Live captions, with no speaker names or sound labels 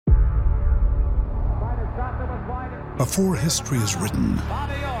Before history is written,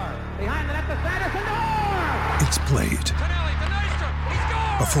 it's played.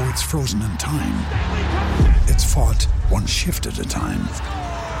 Before it's frozen in time, it's fought one shift at a time.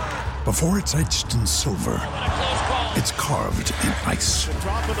 Before it's etched in silver, it's carved in ice.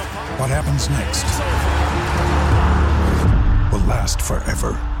 What happens next will last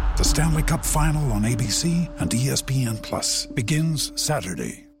forever. The Stanley Cup Final on ABC and ESPN Plus begins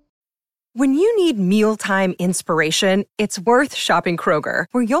Saturday. When you need mealtime inspiration, it's worth shopping Kroger,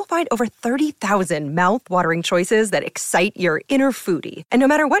 where you'll find over 30,000 mouth-watering choices that excite your inner foodie. And no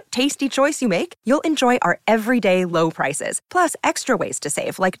matter what tasty choice you make, you'll enjoy our everyday low prices, plus extra ways to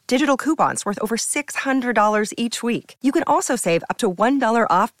save, like digital coupons worth over $600 each week. You can also save up to $1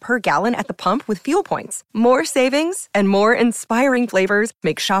 off per gallon at the pump with fuel points. More savings and more inspiring flavors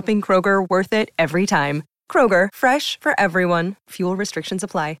make shopping Kroger worth it every time. Kroger, fresh for everyone. Fuel restrictions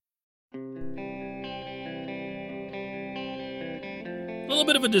apply. A little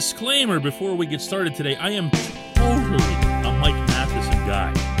bit of a disclaimer before we get started today. I am totally a Mike Matheson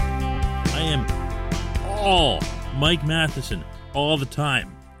guy. I am all Mike Matheson all the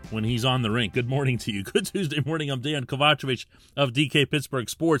time when he's on the rink. Good morning to you. Good Tuesday morning. I'm Dan Kovacevic of DK Pittsburgh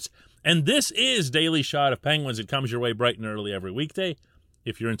Sports, and this is Daily Shot of Penguins. It comes your way bright and early every weekday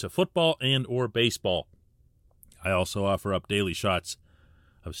if you're into football and or baseball. I also offer up daily shots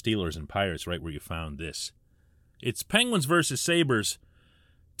of Steelers and Pirates right where you found this. It's Penguins versus Sabres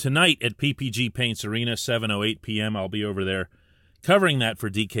tonight at PPG Paints Arena, 7:08 p.m. I'll be over there covering that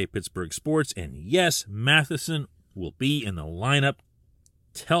for DK Pittsburgh Sports. And yes, Matheson will be in the lineup.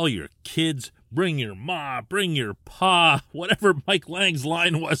 Tell your kids, bring your ma, bring your pa, whatever Mike Lang's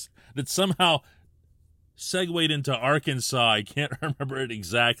line was that somehow segued into Arkansas. I can't remember it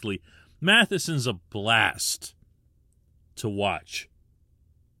exactly. Matheson's a blast to watch.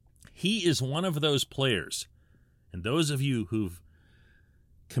 He is one of those players, and those of you who've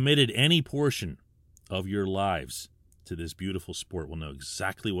committed any portion of your lives to this beautiful sport will know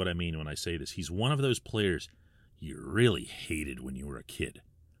exactly what I mean when I say this. He's one of those players you really hated when you were a kid.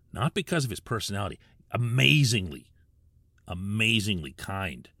 Not because of his personality. Amazingly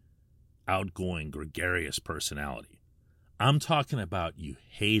kind, outgoing, gregarious personality. I'm talking about you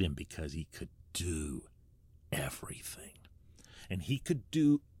hate him because he could do everything. And he could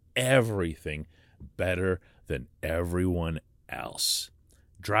do everything better than everyone else.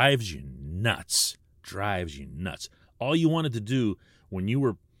 Drives you nuts. All you wanted to do when you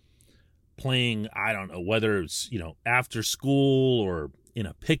were playing, I don't know, whether it's, after school or in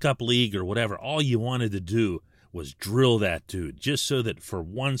a pickup league or whatever, all you wanted to do was drill that dude just so that for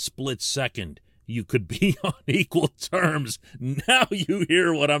one split second you could be on equal terms. Now you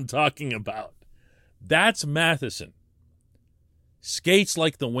hear what I'm talking about. That's Matheson. Skates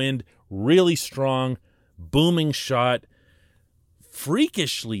like the wind, really strong, booming shot,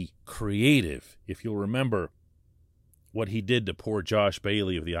 freakishly creative. If you'll remember what he did to poor Josh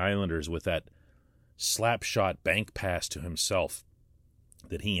Bailey of the Islanders with that slap shot bank pass to himself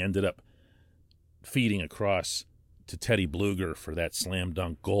that he ended up feeding across to Teddy Bluger for that slam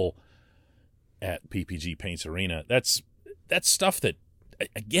dunk goal at PPG Paints Arena. That's stuff that,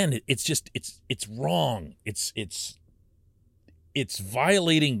 again, it's wrong. It's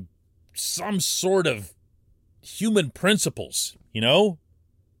violating some sort of human principles,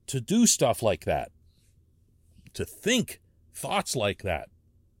 to do stuff like that, to think thoughts like that.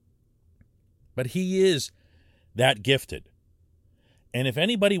 But he is that gifted. And if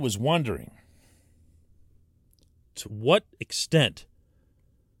anybody was wondering to what extent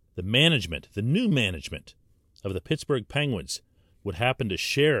the new management of the Pittsburgh Penguins would happen to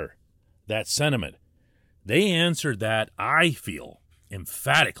share that sentiment, they answered that, I feel,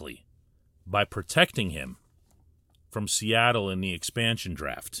 emphatically by protecting him from Seattle in the expansion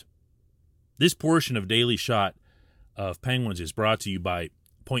draft. This portion of Daily Shot of Penguins is brought to you by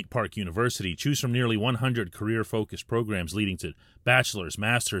Point Park University. Choose from nearly 100 career-focused programs leading to bachelor's,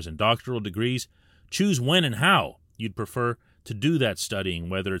 master's, and doctoral degrees. Choose when and how you'd prefer to do that studying,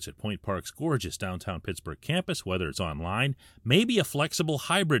 whether it's at Point Park's gorgeous downtown Pittsburgh campus, whether it's online, maybe a flexible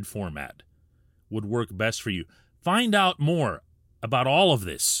hybrid format would work best for you. Find out more about all of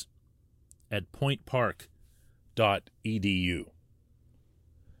this at pointpark.edu.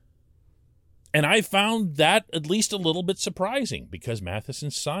 And I found that at least a little bit surprising because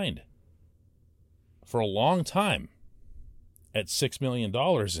Matheson signed for a long time at $6 million.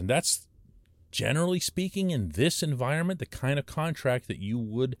 And that's, generally speaking, in this environment, the kind of contract that you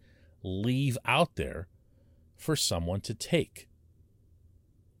would leave out there for someone to take.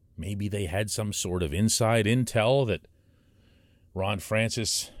 Maybe they had some sort of inside intel that Ron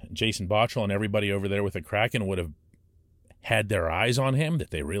Francis, Jason Bottrell, and everybody over there with the Kraken would have had their eyes on him,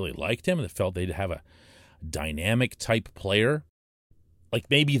 that they really liked him, that felt they'd have a dynamic type player. Like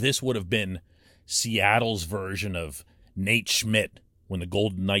maybe this would have been Seattle's version of Nate Schmidt when the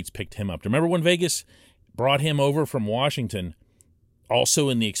Golden Knights picked him up. Remember when Vegas brought him over from Washington, also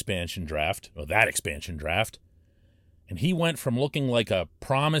in the expansion draft, or that expansion draft, and he went from looking like a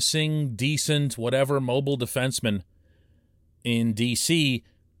promising, decent, whatever, mobile defenseman in D.C.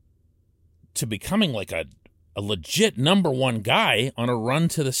 to becoming like a legit number one guy on a run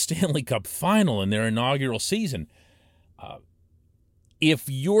to the Stanley Cup final in their inaugural season. If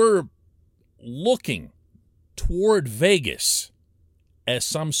you're looking toward Vegas as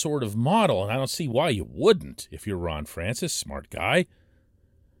some sort of model, and I don't see why you wouldn't if you're Ron Francis, smart guy,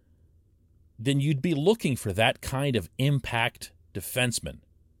 then you'd be looking for that kind of impact defenseman,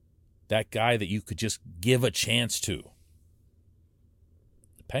 that guy that you could just give a chance to.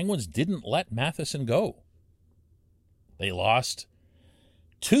 The Penguins didn't let Matheson go. They lost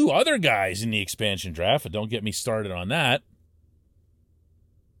 2 other guys in the expansion draft, but don't get me started on that.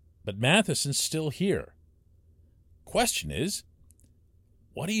 But Matheson's still here. Question is,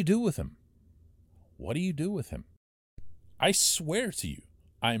 what do you do with him? What do you do with him? I swear to you,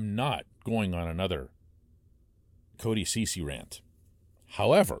 I'm not going on another Cody Ceci rant.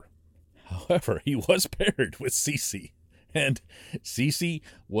 However, he was paired with Ceci, and Ceci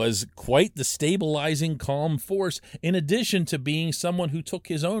was quite the stabilizing, calm force, in addition to being someone who took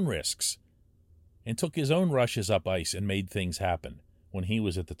his own risks and took his own rushes up ice and made things happen when he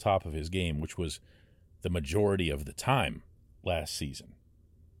was at the top of his game, which was the majority of the time last season.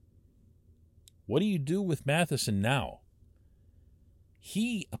 What do you do with Matheson now?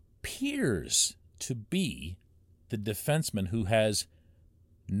 He appears to be the defenseman who has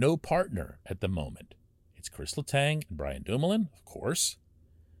no partner at the moment. It's Chris Letang and Brian Dumoulin, of course.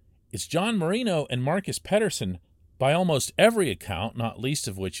 It's John Marino and Marcus Pettersson by almost every account, not least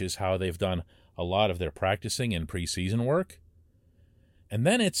of which is how they've done a lot of their practicing and preseason work. And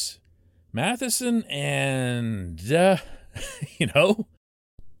then it's Matheson and,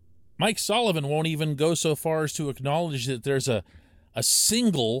 Mike Sullivan won't even go so far as to acknowledge that there's a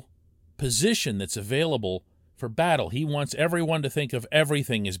single position that's available for Battle. He wants everyone to think of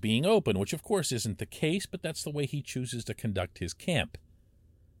everything as being open, which of course isn't the case, but that's the way he chooses to conduct his camp.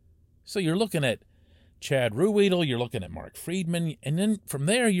 So you're looking at Chad Ruhwedel, you're looking at Mark Friedman, and then from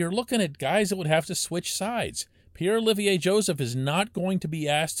there you're looking at guys that would have to switch sides. Pierre-Olivier Joseph is not going to be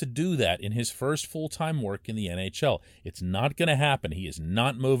asked to do that in his first full-time work in the NHL. It's not going to happen. He is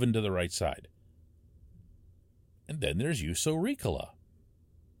not moving to the right side. And then there's Juuso Riikola.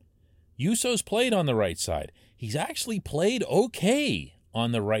 Juuso's played on the right side. He's actually played okay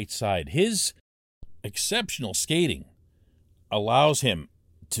on the right side. His exceptional skating allows him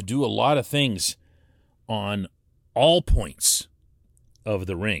to do a lot of things on all points of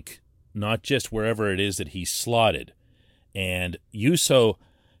the rink, not just wherever it is that he's slotted. And Juuso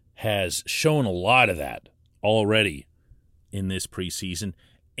has shown a lot of that already in this preseason.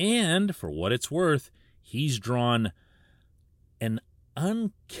 And for what it's worth, he's drawn an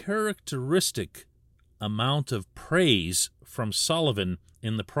uncharacteristic amount of praise from Sullivan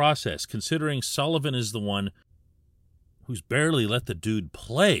in the process, considering Sullivan is the one who's barely let the dude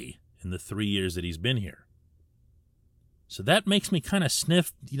play in the 3 years that he's been here. So that makes me kind of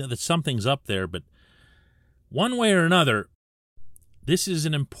sniff, that something's up there. But one way or another, this is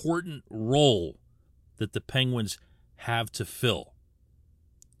an important role that the Penguins have to fill,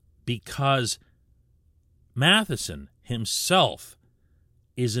 because Matheson himself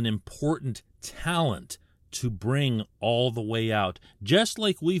is an important talent to bring all the way out. Just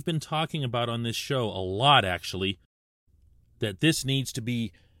like we've been talking about on this show a lot, actually, that this needs to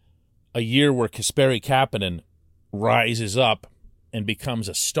be a year where Kasperi Kapanen rises up and becomes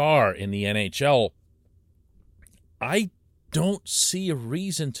a star in the NHL. I don't see a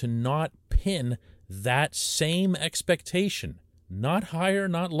reason to not pin that same expectation, not higher,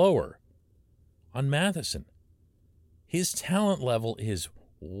 not lower, on Matheson. His talent level is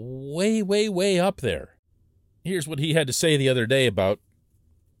way, way, way up there. Here's what he had to say the other day about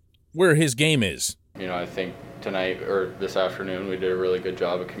where his game is. I think tonight or this afternoon we did a really good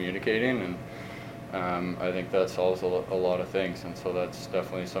job of communicating, and I think that solves a lot of things, and so that's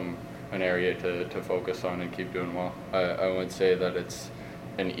definitely an area to focus on and keep doing well. I wouldn't say that it's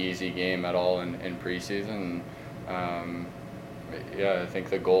an easy game at all in preseason. I think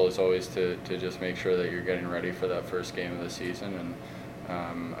the goal is always to just make sure that you're getting ready for that first game of the season,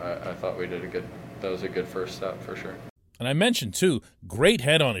 and I thought that was a good first step for sure. And I mentioned, too, great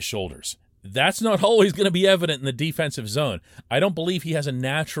head on his shoulders. That's not always going to be evident in the defensive zone. I don't believe he has a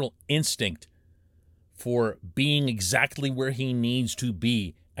natural instinct for being exactly where he needs to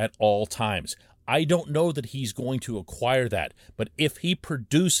be at all times. I don't know that he's going to acquire that, but if he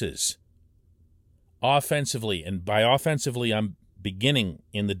produces offensively, and by offensively I'm beginning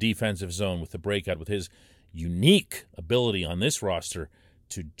in the defensive zone with the breakout, with his unique ability on this roster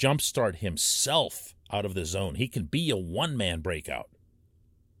to jumpstart himself out of the zone. He can be a one-man breakout.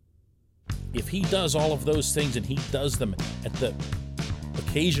 If he does all of those things, and he does them at the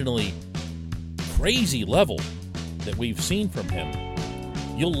occasionally crazy level that we've seen from him,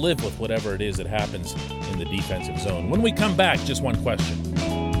 you'll live with whatever it is that happens in the defensive zone. When we come back, just one question.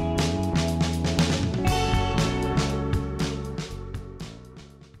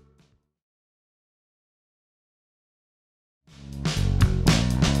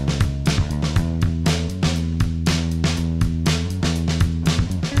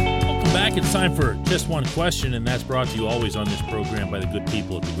 It's time for Just One Question, and that's brought to you always on this program by the good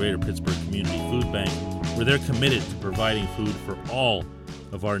people at the Greater Pittsburgh Community Food Bank, where they're committed to providing food for all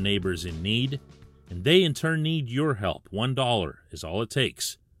of our neighbors in need, and they in turn need your help. $1 is all it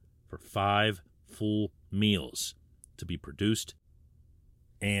takes for 5 full meals to be produced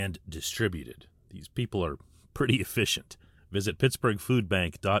and distributed. These people are pretty efficient. Visit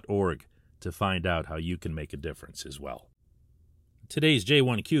pittsburghfoodbank.org to find out how you can make a difference as well. Today's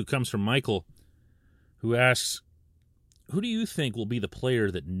J1Q comes from Michael, who asks, who do you think will be the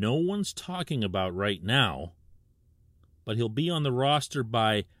player that no one's talking about right now, but he'll be on the roster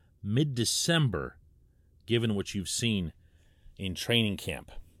by mid-December, given what you've seen in training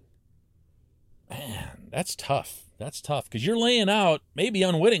camp? Man, that's tough. That's tough, because you're laying out, maybe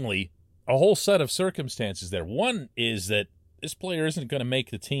unwittingly, a whole set of circumstances there. One is that this player isn't going to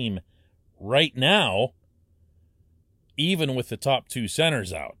make the team right now, even with the top 2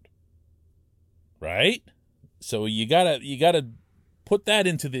 centers out, right? So you gotta put that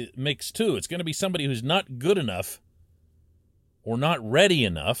into the mix too. It's going to be somebody who's not good enough or not ready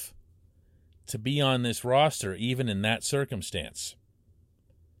enough to be on this roster, even in that circumstance.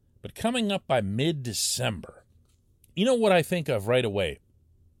 But coming up by mid-December, you know what I think of right away?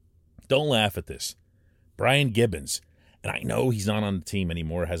 Don't laugh at this. Brian Gibbons. And I know he's not on the team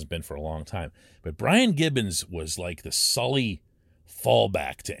anymore, hasn't been for a long time. But Brian Gibbons was like the Sully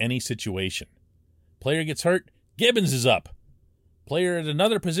fallback to any situation. Player gets hurt, Gibbons is up. Player at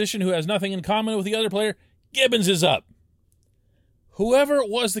another position who has nothing in common with the other player, Gibbons is up. Whoever it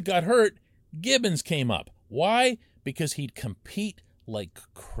was that got hurt, Gibbons came up. Why? Because he'd compete like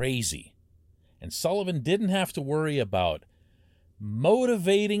crazy. And Sullivan didn't have to worry about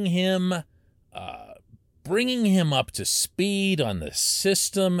motivating him, bringing him up to speed on the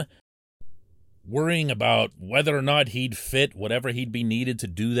system, worrying about whether or not he'd fit whatever he'd be needed to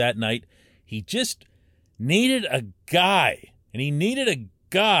do that night. He just needed a guy, and he needed a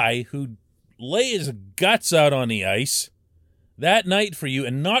guy who'd lay his guts out on the ice that night for you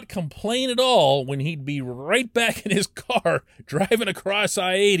and not complain at all when he'd be right back in his car driving across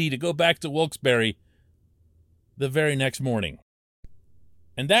I-80 to go back to Wilkes-Barre the very next morning.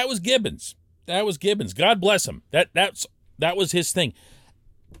 And that was Gibbons. That was Gibbons. God bless him. That was his thing.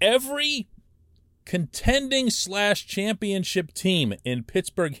 Every contending / championship team in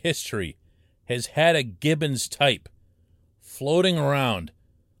Pittsburgh history has had a Gibbons type floating around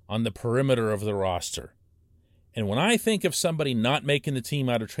on the perimeter of the roster. And when I think of somebody not making the team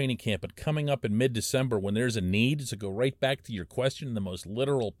out of training camp but coming up in mid-December when there's a need, to go right back to your question in the most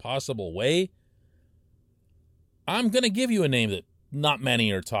literal possible way, I'm going to give you a name that not many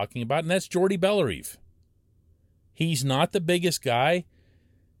are talking about, and that's Jordy Bellerive. He's not the biggest guy.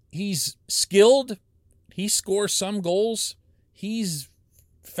 He's skilled. He scores some goals. He's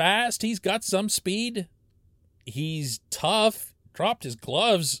fast. He's got some speed. He's tough. Dropped his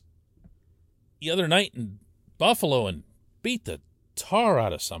gloves the other night in Buffalo and beat the tar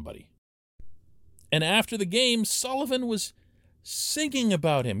out of somebody. And after the game, Sullivan was singing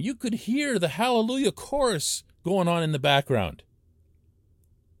about him. You could hear the Hallelujah chorus going on in the background.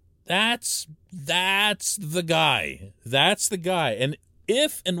 That's the guy. That's the guy. And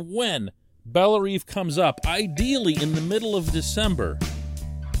if and when Bellerive comes up, ideally in the middle of December,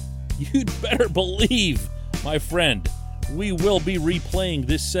 you'd better believe, my friend, we will be replaying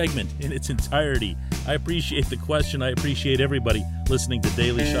this segment in its entirety. I appreciate the question. I appreciate everybody listening to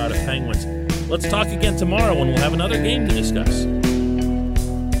Daily Shot of Penguins. Let's talk again tomorrow when we'll have another game to discuss.